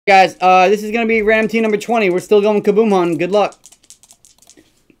Guys, this is going to be random team number 20. We're still going kaboom hunting. Good luck.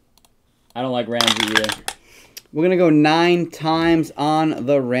 I don't like Ramsey either. We're going to go 9 times on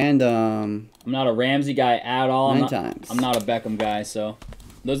the random. I'm not a Ramsey guy at all. 9 times. I'm not a Beckham guy, so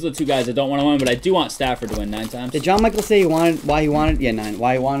those are the two guys I don't want to win, but I do want Stafford to win 9 times. Did John Michael say why he wanted 9?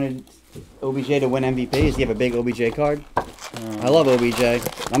 Why he wanted OBJ to win MVP? Does he have a big OBJ card? I love OBJ.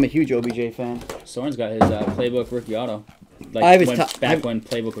 I'm a huge OBJ fan. Soren's got his playbook rookie auto. Like I have his when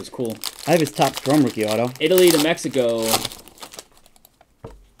playbook was cool. I have his top Strom rookie auto. Italy to Mexico.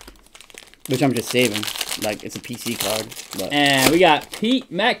 Which I'm just saving. Like, it's a PC card. But. And we got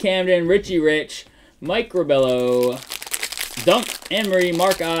Pete, Matt Camden, Richie Rich, Mike Ribello, Dunk, Anne-Marie,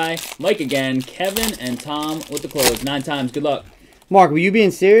 Mark I, Mike again, Kevin, and Tom with the close. 9 times. Good luck. Mark, were you being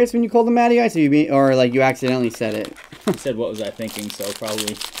serious when you called the Matty Ice, or like you accidentally said it? I said what was I thinking, so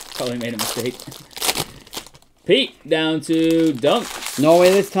probably made a mistake. Pete, down to Dunk.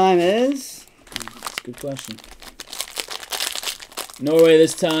 Norway this time is? That's a good question. Norway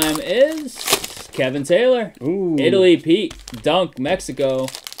this time is Kevin Taylor. Ooh. Italy, Pete. Dunk, Mexico.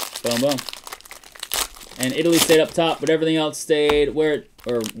 Boom, boom. And Italy stayed up top, but everything else stayed where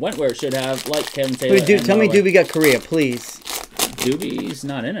went where it should have, like Kevin Taylor. Wait, dude, tell me Doobie got Korea, please. Doobie's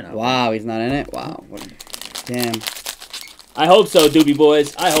not in it. Wow, he's not in it? Wow. Damn. I hope so, Doobie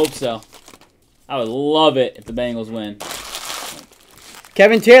boys. I hope so. I would love it if the Bengals win.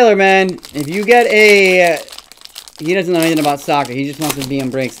 Kevin Taylor, man, if you get a... he doesn't know anything about soccer. He just wants to be on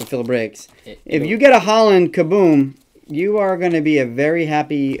breaks to fill breaks. If you get a Holland Kaboom, you are going to be a very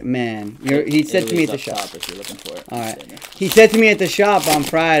happy man. He said to me at the shop. If you're looking for it. All right. He said to me at the shop on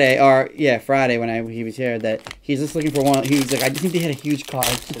Friday, Friday when he was here, that he's just looking for one. He was like, I just need to hit a huge card.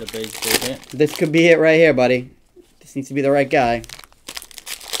 This could be it right here, buddy. This needs to be the right guy.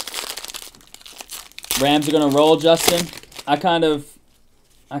 Rams are gonna roll, Justin. I think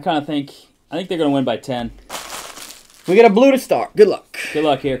they're gonna win by 10. We got a blue to start. Good luck. Good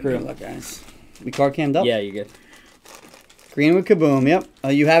luck here, crew. Good luck, guys. We card cammed up? Yeah, you're good. Green with Kaboom, yep.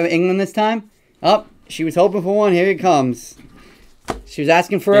 You have England this time? Oh, she was hoping for one. Here it comes. She was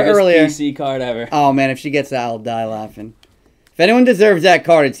asking for it earlier. PC card ever. Oh, man, if she gets that, I'll die laughing. If anyone deserves that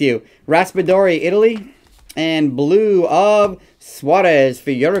card, it's you. Raspadori, Italy. And blue of Suarez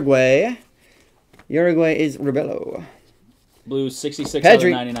for Uruguay. Uruguay is Ribello. Blue 66 out of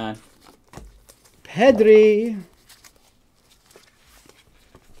 99. Pedri.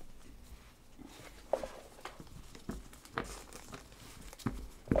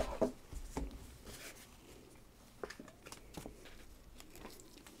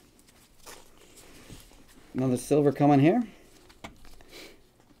 Another silver coming here.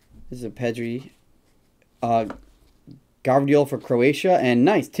 This is a Pedri. Gavrdiol for Croatia. And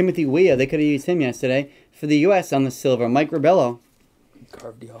nice, Timothy Weah. They could have used him yesterday for the U.S. on the silver. Mike Ribello.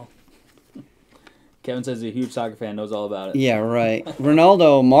 Gavrdiol. Kevin says he's a huge soccer fan, knows all about it. Yeah, right.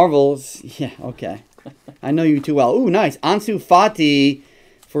 Ronaldo, Marvels. Yeah, okay. I know you too well. Ooh, nice. Ansu Fati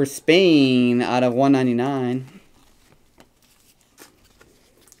for Spain out of 199.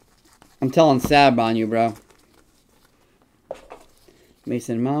 I'm telling Sab on you, bro.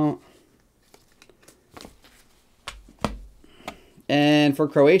 Mason Mount. And for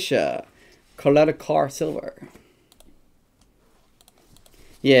Croatia, Coletta Carr Silver.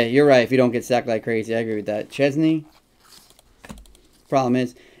 Yeah, you're right. If you don't get sacked like crazy, I agree with that. Chesney. Problem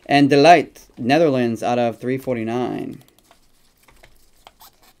is. And Delight, Netherlands out of 349.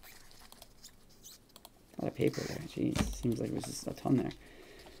 A lot of paper there. Jeez, seems like there's just a ton there.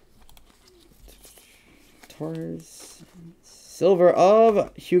 Torres. Silver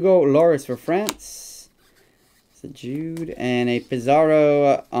of Hugo Lloris for France. It's a Jude. And a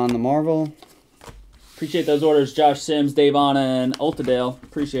Pizarro on the Marvel. Appreciate those orders, Josh Sims, Davon, and Ultadale.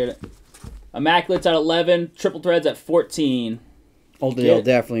 Appreciate it. Immaculates at 11, triple threads at 14. Ultadale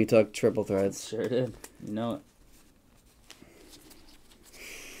definitely took triple threads. Sure did. You know it.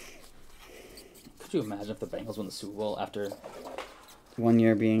 Could you imagine if the Bengals win the Super Bowl after 1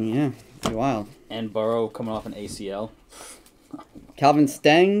 year being, yeah, pretty wild. And Burrow coming off an ACL? Calvin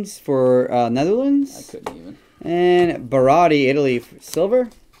Stengs for Netherlands. I couldn't even. And Barati, Italy for silver.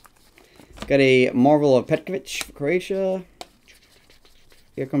 Got a Marvel of Petkovic for Croatia.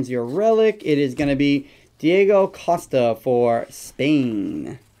 Here comes your relic. It is going to be Diego Costa for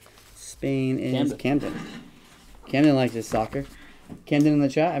Spain. Spain is Camden. Camden likes his soccer. Camden in the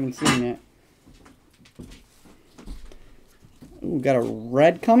chat? I haven't seen him yet. Ooh, got a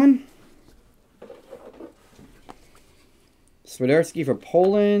red coming. Swiderski for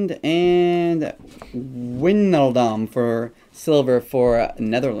Poland. And Wijnaldum for silver for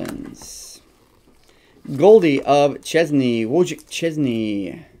Netherlands. Goldie of Chesney. Wojciech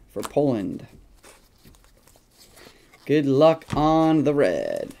Chesney. for Poland. Good luck on the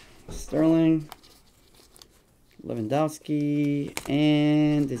red. Sterling, Lewandowski,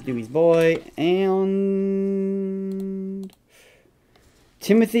 and this Dewey's boy, and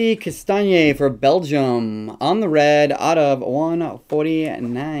Timothy Castagne for Belgium on the red out of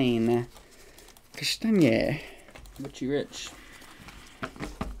 149. Castagne. Richie Rich.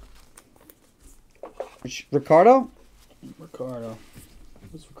 Ricardo? Ricardo.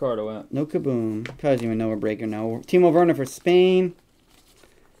 Where's Ricardo at? No kaboom. Probably doesn't even know we're breaking now. Timo Werner for Spain.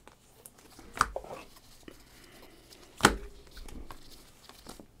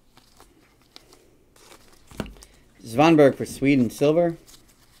 Svanberg for Sweden, silver.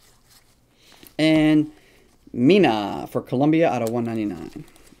 And Mina for Colombia out of 199.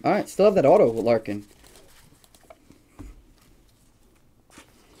 All right, still have that auto, Larkin.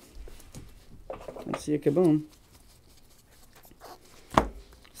 Let's see a kaboom.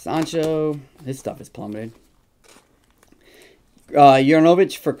 Sancho, his stuff is plummeted.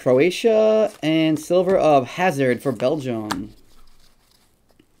 Juranovic for Croatia, and silver of Hazard for Belgium.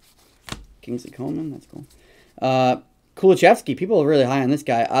 Kingsley Coman, that's cool. Kulichevsky, people are really high on this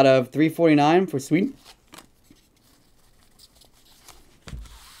guy. Out of 349 for Sweden.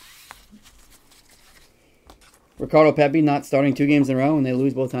 Ricardo Pepi not starting 2 games in a row and they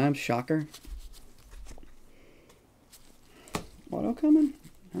lose both times. Shocker. Auto coming?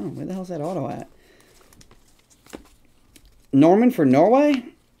 Oh, where the hell's that auto at? Norman for Norway.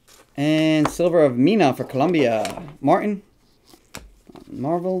 And silver of Mina for Colombia. Martin.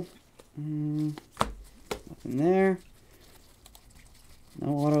 Marvel. Nothing there.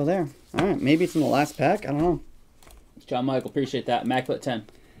 No auto there. Alright, maybe it's in the last pack. I don't know. John Michael, appreciate that. Immaculate 10.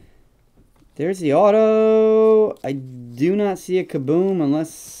 There's the auto. I do not see a kaboom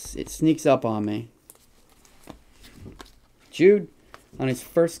unless it sneaks up on me. Jude on his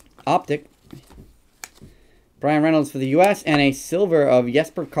first optic. Brian Reynolds for the U.S. and a silver of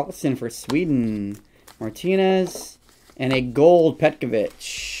Jesper Karlsson for Sweden. Martinez and a gold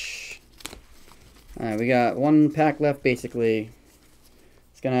Petkovic. Alright, we got 1 pack left basically.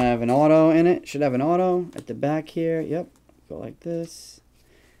 It's going to have an auto in it. Should have an auto at the back here. Yep. Go like this.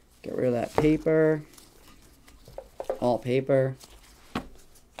 Get rid of that paper. All paper.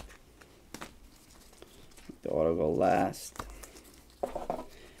 The auto go last.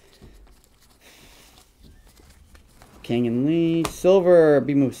 King and Lee. Silver,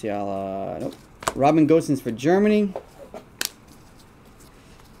 B. Musiala. Nope. Robin Gosens for Germany.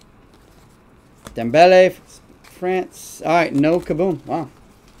 Dembele for France. Alright, no kaboom. Wow.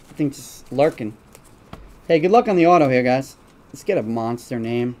 I think just lurking. Hey, good luck on the auto here, guys. Let's get a monster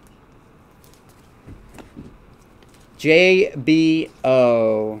name.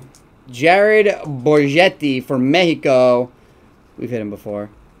 JBO. Jared Borgetti for Mexico. We've hit him before.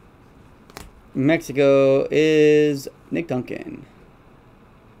 Mexico is Nick Duncan.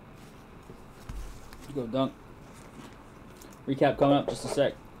 Go Dunk. Recap coming up just a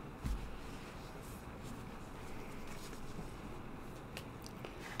sec.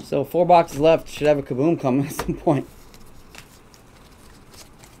 So 4 boxes left. Should have a kaboom coming at some point.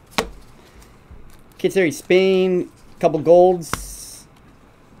 Kid Series Spain. Couple golds.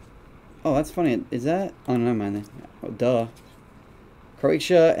 Oh, that's funny. Is that? Oh, never mind then. Oh, duh.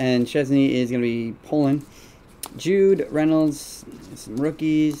 Croatia and Chesney is going to be Poland. Jude, Reynolds, some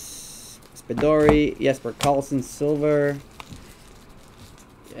rookies. Spadori, Jesper Karlsson, silver.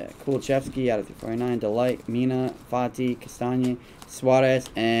 Yeah, Kulichevsky out of 349. Delight, Mina, Fati, Castagne, Suarez,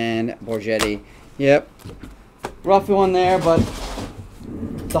 and Borgetti. Yep. Rough one there, but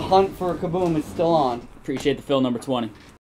the hunt for a kaboom is still on. Appreciate the fill, number 20.